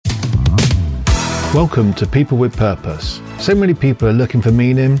Welcome to People with Purpose. So many people are looking for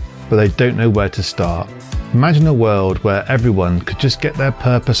meaning, but they don't know where to start. Imagine a world where everyone could just get their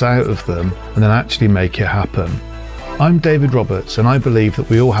purpose out of them and then actually make it happen. I'm David Roberts, and I believe that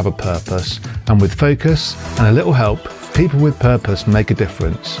we all have a purpose, and with focus and a little help, people with purpose make a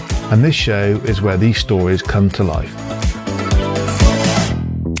difference. And this show is where these stories come to life.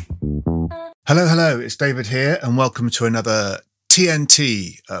 Hello, it's David here, and welcome to another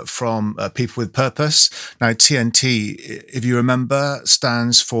TNT from People with Purpose. Now, TNT, if you remember,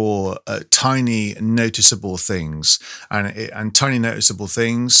 stands for Tiny Noticeable Things. And tiny noticeable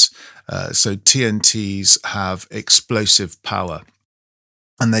things, so TNTs have explosive power.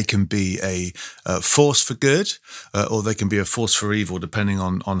 And they can be a force for good, or they can be a force for evil, depending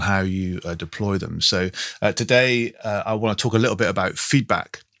on how you deploy them. So today, I want to talk a little bit about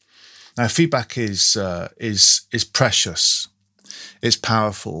feedback. Now, feedback is precious, it's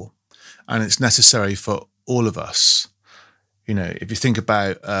powerful, and it's necessary for all of us. You know, if you think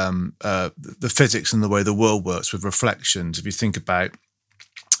about the physics and the way the world works with reflections, if you think about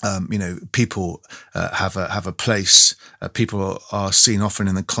people have a place. People are seen often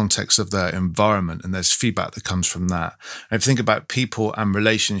in the context of their environment, and there's feedback that comes from that. And if you think about people and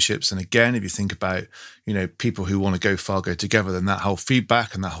relationships, and again, if you think about people who want to go far, go together, then that whole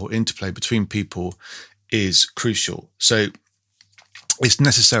feedback and that whole interplay between people is crucial. So it's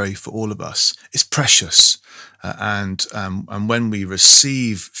necessary for all of us. It's precious, and when we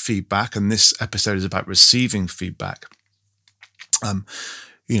receive feedback, and this episode is about receiving feedback.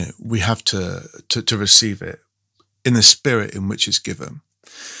 We have to receive it in the spirit in which it's given.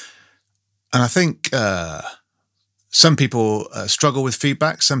 And I think some people struggle with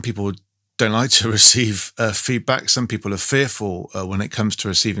feedback. Some people don't like to receive feedback. Some people are fearful when it comes to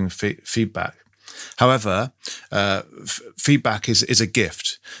receiving feedback. However, feedback is a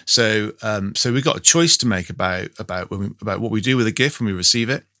gift. So we've got a choice to make about what we do with a gift when we receive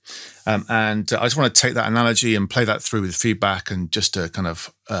it. And I just want to take that analogy and play that through with feedback, and just to kind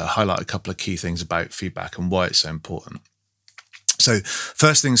of highlight a couple of key things about feedback and why it's so important. So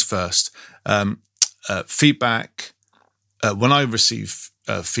first things first, feedback, when I receive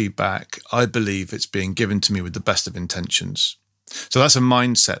feedback, I believe it's being given to me with the best of intentions. So that's a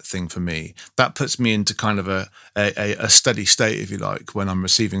mindset thing for me. That puts me into kind of a steady state, if you like, when I'm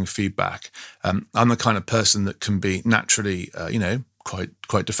receiving feedback. I'm the kind of person that can be naturally,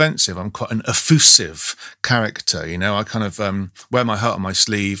 quite defensive. I'm quite an effusive character, I kind of wear my heart on my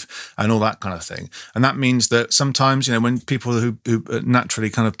sleeve and all that kind of thing. And that means that sometimes, when people who naturally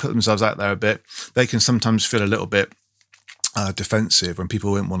kind of put themselves out there a bit, they can sometimes feel a little bit defensive when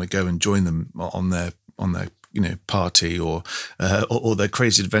people won't want to go and join them on their party or their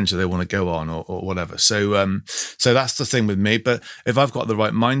crazy adventure they want to go on or whatever. So that's the thing with me. But if I've got the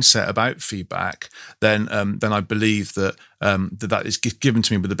right mindset about feedback, then I believe that that is given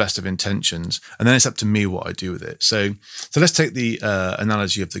to me with the best of intentions, and then it's up to me what I do with it. So let's take the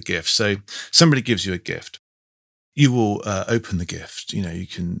analogy of the gift. So somebody gives you a gift. You will open the gift. You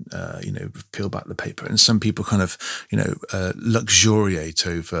can peel back the paper, and some people kind of luxuriate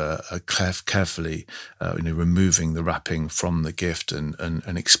over carefully removing the wrapping from the gift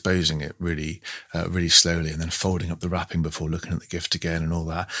and exposing it really slowly, and then folding up the wrapping before looking at the gift again and all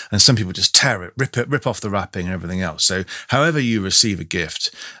that. And some people just tear it, rip off the wrapping and everything else. So however you receive a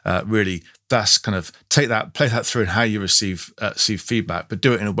gift, really, that's kind of play that through in how you receive feedback, but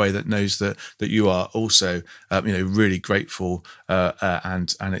do it in a way that knows that you are also really grateful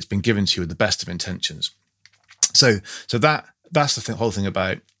and it's been given to you with the best of intentions. So that's the whole thing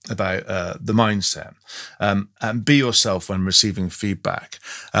about the mindset, and be yourself when receiving feedback.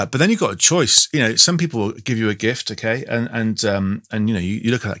 But then you've got a choice. Some people give you a gift, okay, and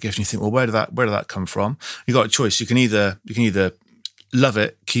you look at that gift and you think, well, where did that come from? You've got a choice. You can either love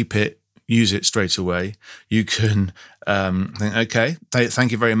it, keep it, use it straight away. You can think, okay,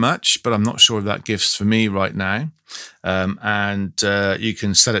 thank you very much, but I'm not sure if that gift's for me right now. And you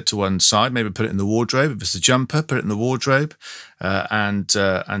can set it to one side, maybe put it in the wardrobe. If it's a jumper, put it in the wardrobe, and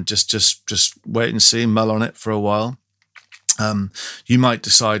just wait and see, mull on it for a while. You might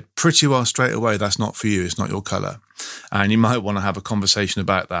decide pretty well straight away that's not for you, it's not your colour. And you might want to have a conversation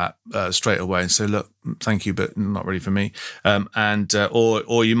about that straight away and say, look, thank you, but not really for me.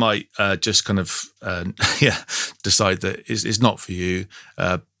 Or you might just kind of decide that it's not for you,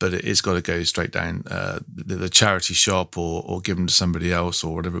 but it's got to go straight down the charity shop or given to somebody else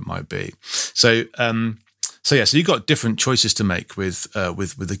or whatever it might be. So you've got different choices to make with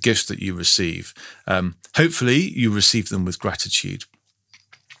the gifts that you receive. Hopefully, you receive them with gratitude.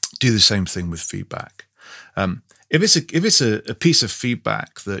 Do the same thing with feedback. If it's a piece of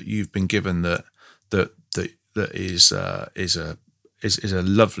feedback that you've been given that that is a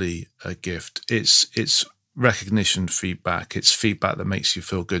lovely gift. It's recognition feedback. It's feedback that makes you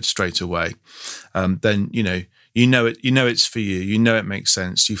feel good straight away. Then you know it's for you. You know it makes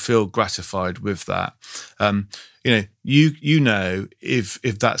sense. You feel gratified with that. You know if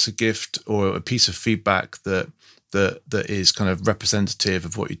that's a gift or a piece of feedback that is kind of representative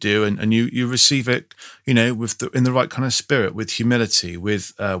of what you do, and you receive it, in the right kind of spirit, with humility,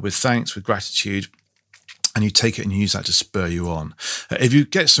 with thanks, with gratitude, and you take it and you use that to spur you on. If you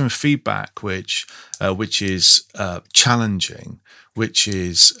get some feedback which is challenging, which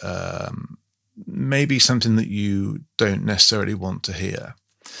is maybe something that you don't necessarily want to hear,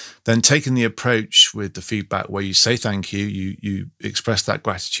 then taking the approach with the feedback where you say thank you, you express that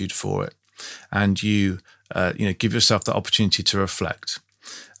gratitude for it, and you give yourself the opportunity to reflect.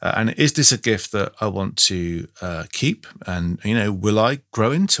 And is this a gift that I want to keep? And will I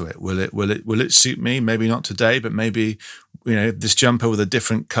grow into it? Will it suit me? Maybe not today, but maybe this jumper with a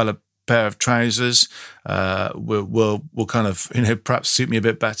different color pair of trousers will kind of perhaps suit me a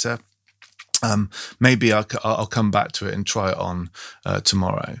bit better. Maybe I'll come back to it and try it on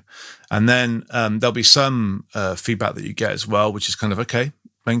tomorrow. And then there'll be some feedback that you get as well, which is kind of, okay,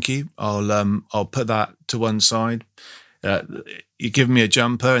 thank you. I'll put that to one side. You give me a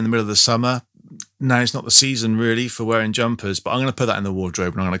jumper in the middle of the summer. Now it's not the season really for wearing jumpers, but I'm going to put that in the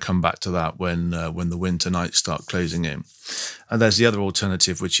wardrobe, and I'm going to come back to that when the winter nights start closing in. And there's the other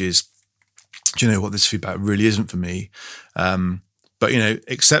alternative, which is, do you know what, this feedback really isn't for me. But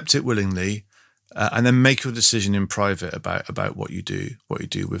accept it willingly, and then make your decision in private about what you do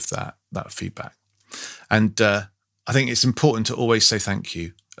with that feedback. And I think it's important to always say thank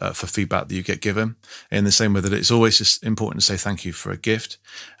you for feedback that you get given, in the same way that it's always just important to say thank you for a gift.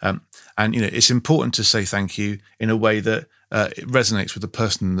 And it's important to say thank you in a way that it resonates with the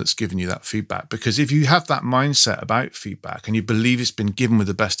person that's given you that feedback. Because if you have that mindset about feedback and you believe it's been given with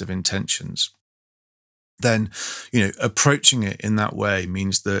the best of intentions, then approaching it in that way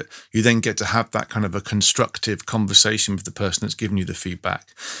means that you then get to have that kind of a constructive conversation with the person that's given you the feedback,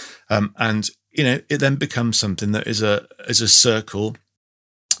 and it then becomes something that is a circle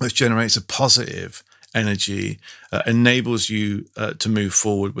which generates a positive energy, enables you to move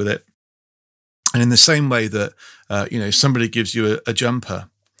forward with it. And in the same way that somebody gives you a jumper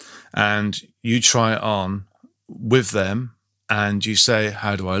and you try it on with them and you say,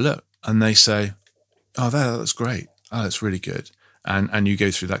 how do I look? And they say, oh, that's great. Oh, that's really good. And you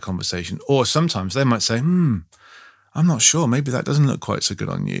go through that conversation. Or sometimes they might say, I'm not sure. Maybe that doesn't look quite so good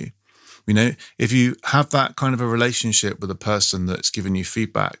on you. If you have that kind of a relationship with a person that's given you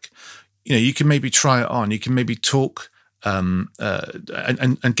feedback, you can maybe try it on. You can maybe talk and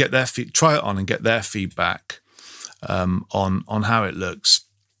get their try it on and get their feedback on how it looks.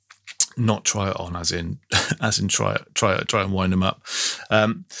 Not try it on as in try and wind them up.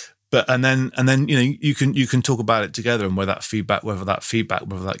 But then you can talk about it together, and whether that feedback,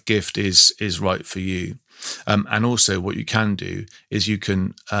 gift is right for you. And also what you can do is you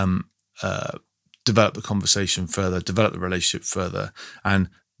can develop the conversation further, develop the relationship further, and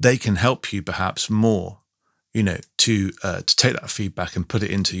they can help you perhaps more, to take that feedback and put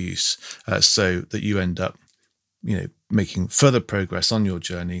it into use, so that you end up, making further progress on your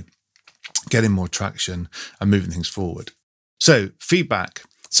journey, getting more traction and moving things forward. So feedback.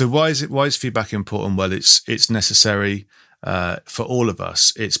 So why is feedback important? Well, it's necessary for all of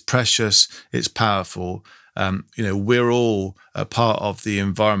us. It's precious. It's powerful. We're all a part of the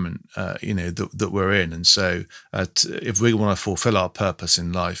environment, that we're in. And so if we want to fulfill our purpose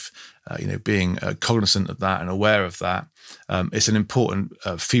in life, being cognizant of that and aware of that, it's an important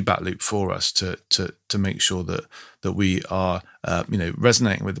feedback loop for us to make sure that we are,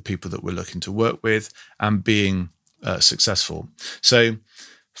 resonating with the people that we're looking to work with and being successful. So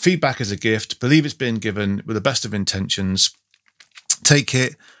feedback is a gift. Believe it's been given with the best of intentions. Take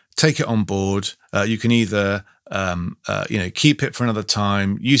it on board. You can either, keep it for another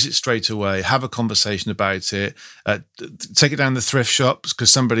time, use it straight away, have a conversation about it, take it down the thrift shops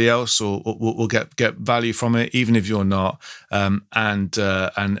because somebody else will get value from it, even if you're not. And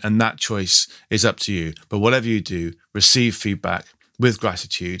that choice is up to you. But whatever you do, receive feedback with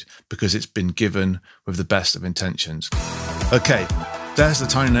gratitude because it's been given with the best of intentions. Okay, there's the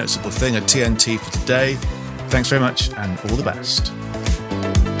Tiny Noticeable Thing, a TNT for today. Thanks very much and all the best.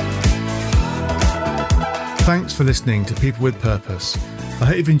 Thanks for listening to People with Purpose. I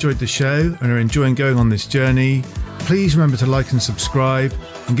hope you've enjoyed the show and are enjoying going on this journey. Please remember to like and subscribe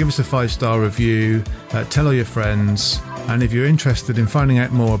and give us a 5-star review. Tell all your friends. And if you're interested in finding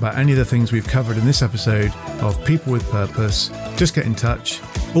out more about any of the things we've covered in this episode of People with Purpose, just get in touch.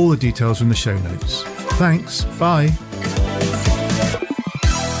 All the details are in the show notes. Thanks. Bye.